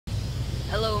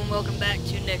Hello and welcome back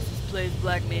to Nexis Plays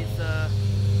Black Mesa.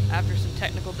 After some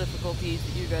technical difficulties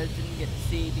that you guys didn't get to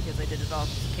see because I did it off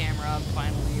the camera, I'm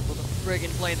finally able to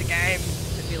friggin' play the game.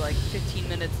 It took me like 15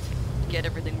 minutes to get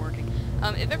everything working.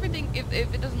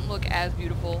 If it doesn't look as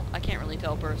beautiful, I can't really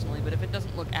tell personally, but if it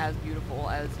doesn't look as beautiful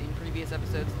as in previous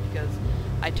episodes, it's because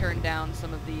I turned down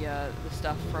some of the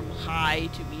stuff from high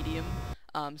to medium,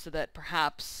 so that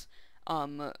perhaps,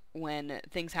 when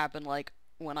things happen like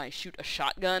when I shoot a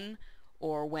shotgun,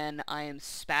 or when I am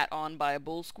spat on by a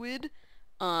bull squid,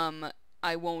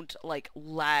 I won't, like,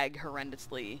 lag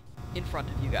horrendously in front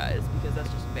of you guys, because that's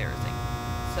just embarrassing.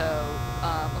 So,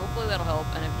 hopefully that'll help,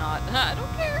 and if not, I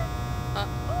don't care.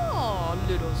 Oh,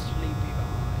 little sleepy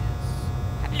eyes.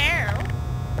 Hello?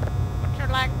 Would you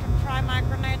like to try my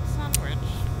grenade sandwich?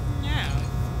 Yes.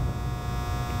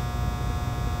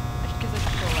 Because I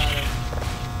should pull out a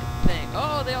thing.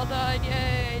 Oh, they all died,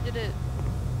 yay, I did it.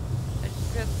 I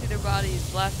just got to see their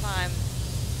bodies. Last time,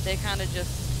 they kind of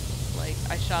just, like,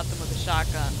 I shot them with a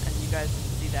shotgun, and you guys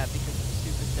didn't see that because of the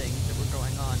stupid things that were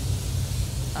going on.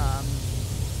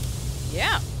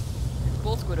 Yeah. There's a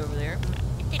bull squid over there.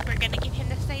 I think we're gonna give him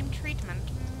the same treatment.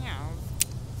 Yes.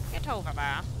 Get over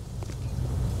there.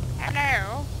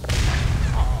 Hello?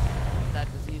 Oh, that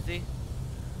was easy.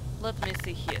 Let me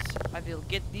see here. I will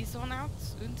get this one out,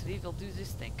 and we will do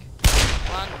this thing.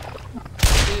 1, 2,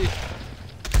 3.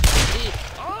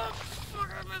 Oh, fuck,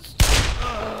 I missed.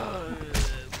 Oh, I'm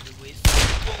gonna waste a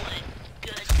bullet.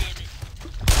 God damn it.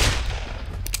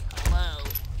 Hello.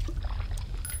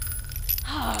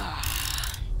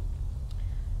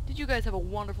 Did you guys have a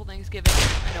wonderful Thanksgiving?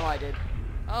 I know I did.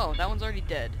 Oh, that one's already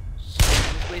dead. Shit,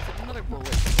 I just wasted another bullet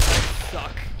because I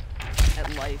suck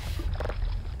at life.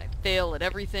 I fail at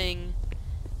everything.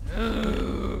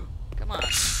 Ugh. Come on.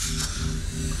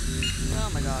 Oh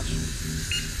my gosh.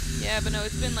 Yeah, but no,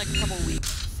 it's been like a couple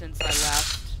weeks since I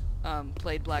last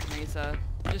played Black Mesa.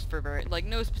 Just for like,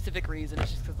 no specific reason.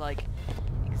 It's just because, like,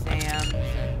 exams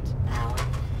and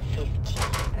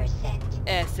 15%.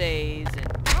 essays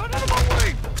and get out of my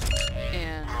way!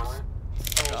 And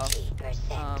stuff.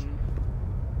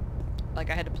 Like,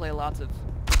 I had to play lots of...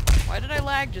 Why did I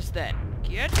lag just then?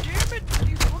 God damn it!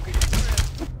 You fucking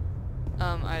crap.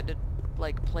 I had to,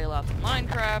 like, play lots of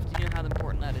Minecraft. You know how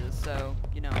important that is, so,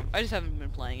 you know, I just haven't been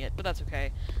playing it, but that's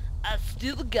okay. I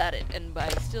still got it, and by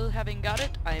still having got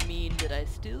it, I mean that I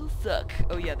still suck.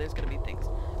 Oh yeah, there's gonna be things.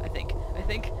 I think.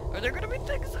 Are there gonna be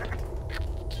things? Where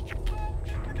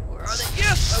are they?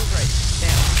 Yes! Oh, right.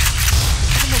 Damn.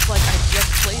 It's almost like I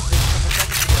just played this a couple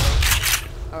seconds ago.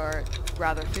 Or,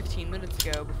 rather, 15 minutes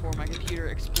ago, before my computer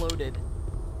exploded.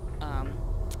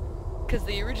 Because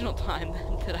the original time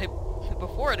that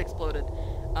before it exploded,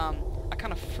 I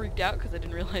kind of freaked out because I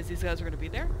didn't realize these guys were going to be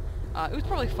there. It was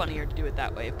probably funnier to do it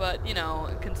that way, but, you know,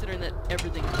 considering that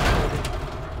everything exploded,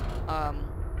 I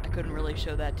couldn't really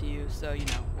show that to you, so, you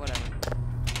know, whatever.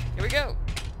 Here we go!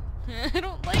 I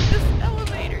don't like this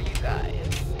elevator, you guys.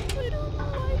 I don't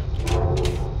like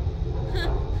it.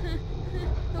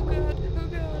 Oh god, oh god, oh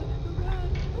god, oh god.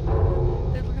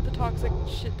 Hey, look at the toxic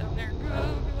shit down there. Oh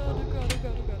god, oh god, oh god, oh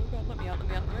god, oh god. Let me out, let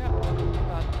me out, let me out. Oh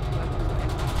god, oh god, oh god,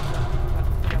 oh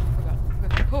god, oh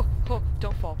god. Oh,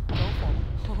 don't fall, don't fall.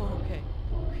 Oh, okay.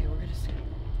 Okay, we're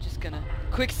just gonna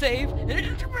quick save.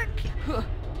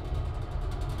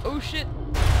 Oh shit.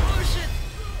 Oh shit.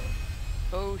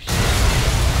 Oh shit.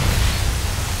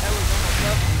 That was almost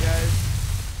up, you guys.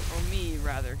 Or me,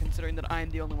 rather, considering that I'm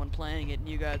the only one playing it, and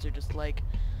you guys are just, like,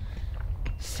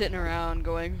 sitting around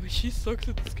going, she sucks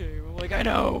at this game. I'm like, I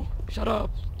know! Shut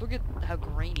up! Look at how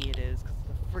grainy it is, because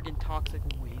it's a friggin' toxic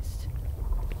waste.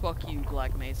 Fuck you,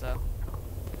 Black Mesa.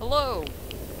 Hello!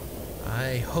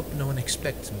 I hope no one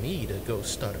expects me to go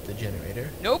start up the generator.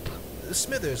 Nope! The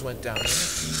Smithers went down there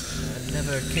and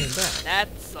never came back.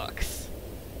 That sucks.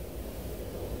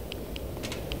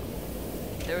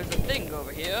 There's a thing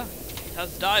over here. It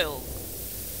has dials.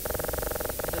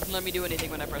 It doesn't let me do anything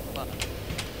when I press the button.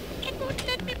 It won't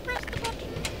let me press the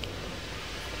button.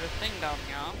 There's a thing down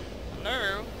here.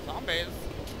 Hello? Zombies.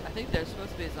 I think there's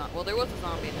supposed to be a zombie. Well, there was a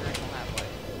zombie in the original Half-Life.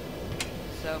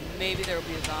 So maybe there will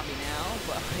be a zombie now,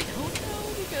 but I don't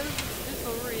know because it's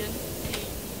orienting.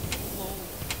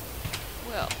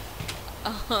 Well,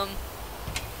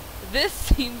 this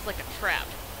seems like a trap.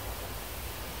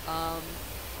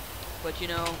 But you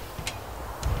know...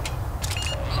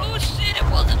 Oh shit, it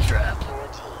was a trap!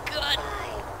 God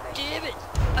damn it!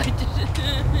 I did it!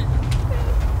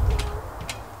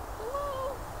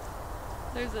 Hello?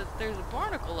 There's a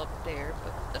barnacle up there,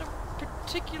 but I don't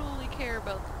particularly care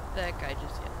about that guy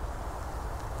just yet.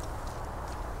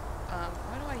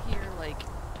 Why do I hear, like,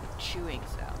 chewing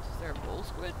sounds. Is there a bull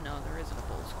squid? No, there isn't a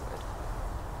bull squid.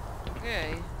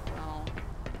 Okay, well,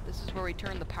 this is where we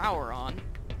turn the power on.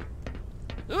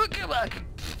 Oh, come on!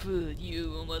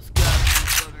 You almost got me,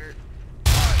 bugger.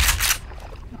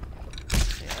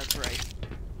 Yeah, that's right.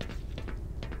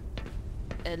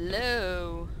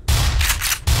 Hello?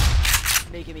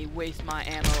 Making me waste my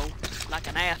ammo like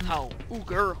an asshole. Ooh,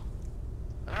 girl.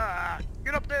 Ah,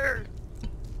 get up there!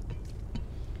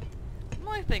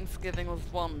 My Thanksgiving was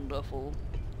wonderful.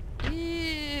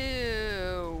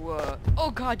 Ew.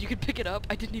 Oh god, you could pick it up?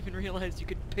 I didn't even realize you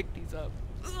could pick these up.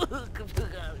 Oh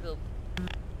god.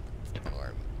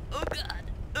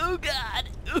 Oh god.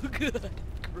 Oh god.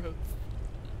 Gross.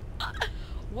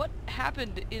 What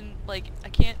happened in, like, I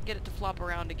can't get it to flop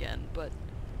around again, but...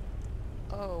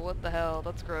 Oh, what the hell?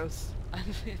 That's gross. I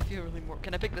feel really more...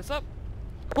 Can I pick this up?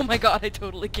 Oh my god, I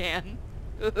totally can.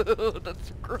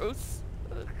 That's gross.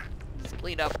 Just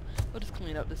clean up. We'll just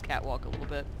clean up this catwalk a little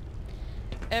bit.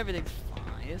 Everything's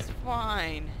fine. It's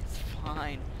fine. It's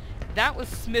fine. That was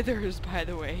Smithers, by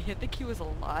the way. I think he was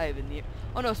alive in the...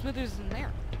 Oh no, Smithers is in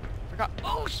there. Forgot.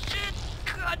 Oh shit!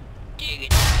 God dang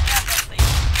it!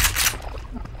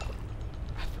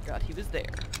 I forgot he was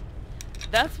there.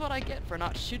 That's what I get for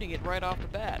not shooting it right off the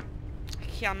bat.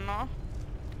 You know?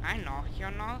 I know.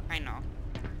 You know? I know.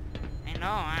 I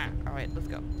know. Alright, let's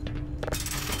go.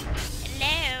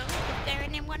 Hello? Is there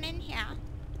anyone in here?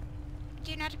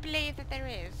 Do you not believe that there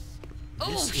is?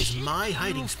 This is my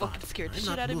hiding You spot. fucking scared the I'm shit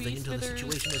out not of moving me, until the Smithers.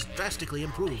 situation is drastically I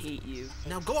improved. hate you.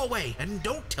 Now go away and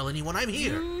don't tell anyone I'm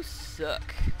here. You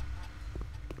suck.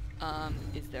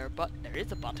 Is there a button? There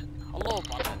is a button. Hello,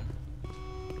 button.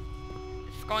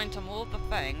 It's going to move the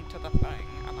thing to the thing,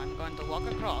 and I'm going to walk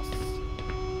across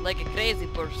like a crazy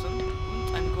person.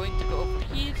 And I'm going to go over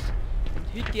here and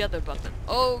hit the other button.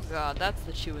 Oh god, that's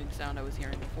the chewing sound I was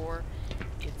hearing before.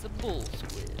 It's a bull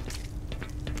squid.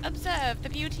 Observe the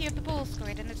beauty of the bull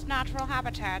squid in its natural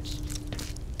habitat.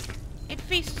 It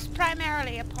feasts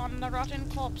primarily upon the rotten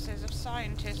corpses of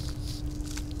scientists.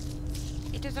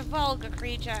 It is a vulgar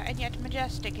creature, and yet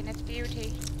majestic in its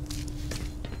beauty.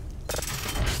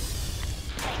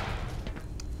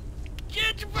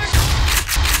 Get your back!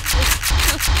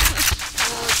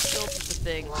 Oh, it still did the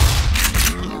thing.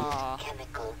 Aw.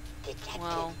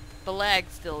 Well, the lag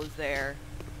still is there.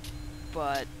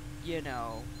 But, you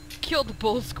know, killed the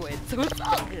bull squid, so it's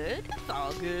all good. It's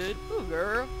all good. Ooh,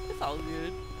 girl. It's all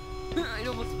good. I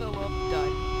almost fell off and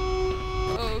died.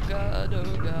 Oh god,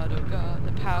 oh god, oh god.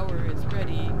 The power is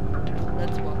ready.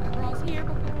 Let's walk across here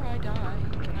before I die.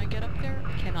 Can I get up there?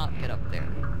 I cannot get up there.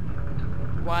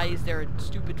 Why is there a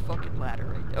stupid fucking ladder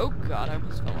right there? Oh god, I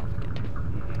almost fell off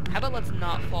again. How about let's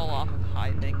not fall off of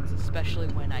high things, especially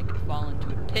when I could fall into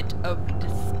a pit of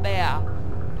despair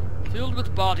filled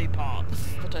with body parts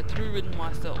that I threw in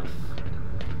myself.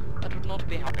 That would not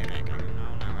be happening.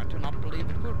 No, I do not believe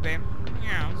it would be.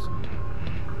 Yes.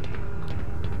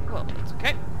 Well, it's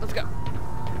okay. Let's go.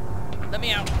 Let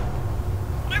me out.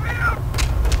 Let me out!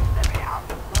 Let me out!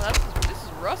 Oh, this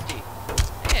is rusty.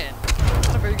 Man, it's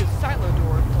not a very good silo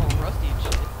door if it's all rusty and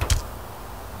shit.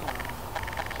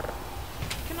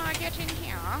 Can I get in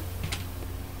here?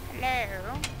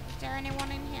 Hello? Is there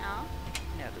anyone in here?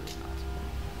 No, there is not.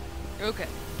 Okay.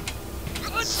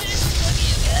 Oh shit! Fuck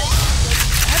you guys!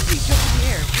 How did he jump in the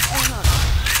air? What's going on?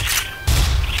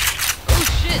 Oh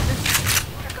shit! There's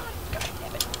Vortigaunt! God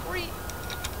damn it!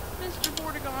 Mr.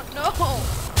 Vortigaunt, no!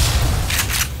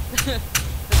 The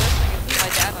best thing is that my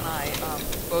dad and I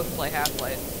both play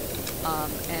Half-Life.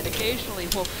 And occasionally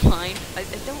we'll find... I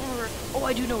don't remember... Oh,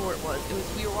 I do know where it was.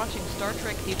 We were watching Star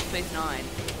Trek Deep Space Nine,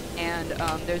 and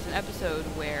there's an episode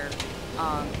where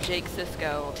Jake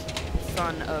Sisko,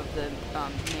 son of the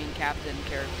main captain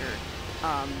character,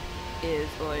 is...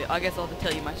 Well, I guess I'll have to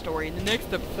tell you my story in the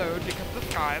next episode, because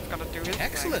this guy is gonna do his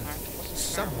Excellent. thing.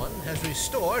 Someone has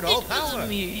restored all power.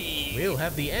 Me. We'll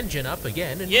have the engine up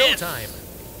again in Yes. no time.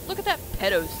 Look at that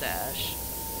pedo stash.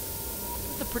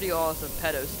 That's a pretty awesome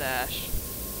pedo stash.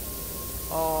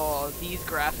 Oh, these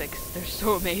graphics, they're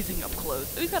so amazing up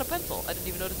close. Oh, he's got a pencil. I didn't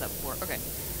even notice that before. Okay.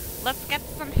 Let's get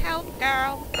some help,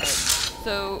 girl.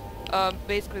 So,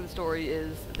 basically the story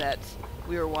is that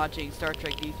we were watching Star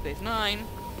Trek Deep Space Nine,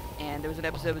 and there was an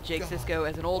episode with Jake Sisko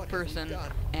as an old person,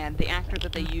 and the actor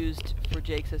that they used for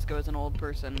Jake Sisko as an old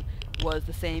person was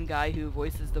the same guy who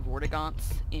voices the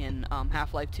Vortigaunts in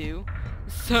Half-Life 2.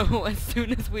 So as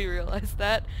soon as we realized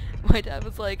that, my dad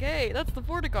was like, "Hey, that's the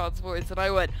Vortigaunts voice," and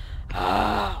I went,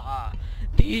 "Ah,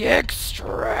 the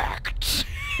extract,"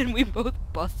 and we both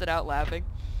busted out laughing.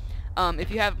 If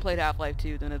you haven't played Half-Life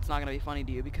 2, then it's not gonna be funny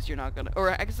to you because you're not gonna,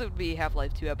 or I guess it would be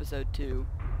Half-Life 2 Episode 2,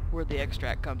 where the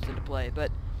extract comes into play.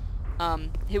 But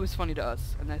It was funny to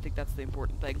us, and I think that's the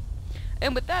important thing.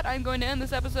 And with that, I'm going to end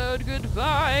this episode.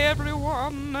 Goodbye,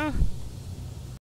 everyone!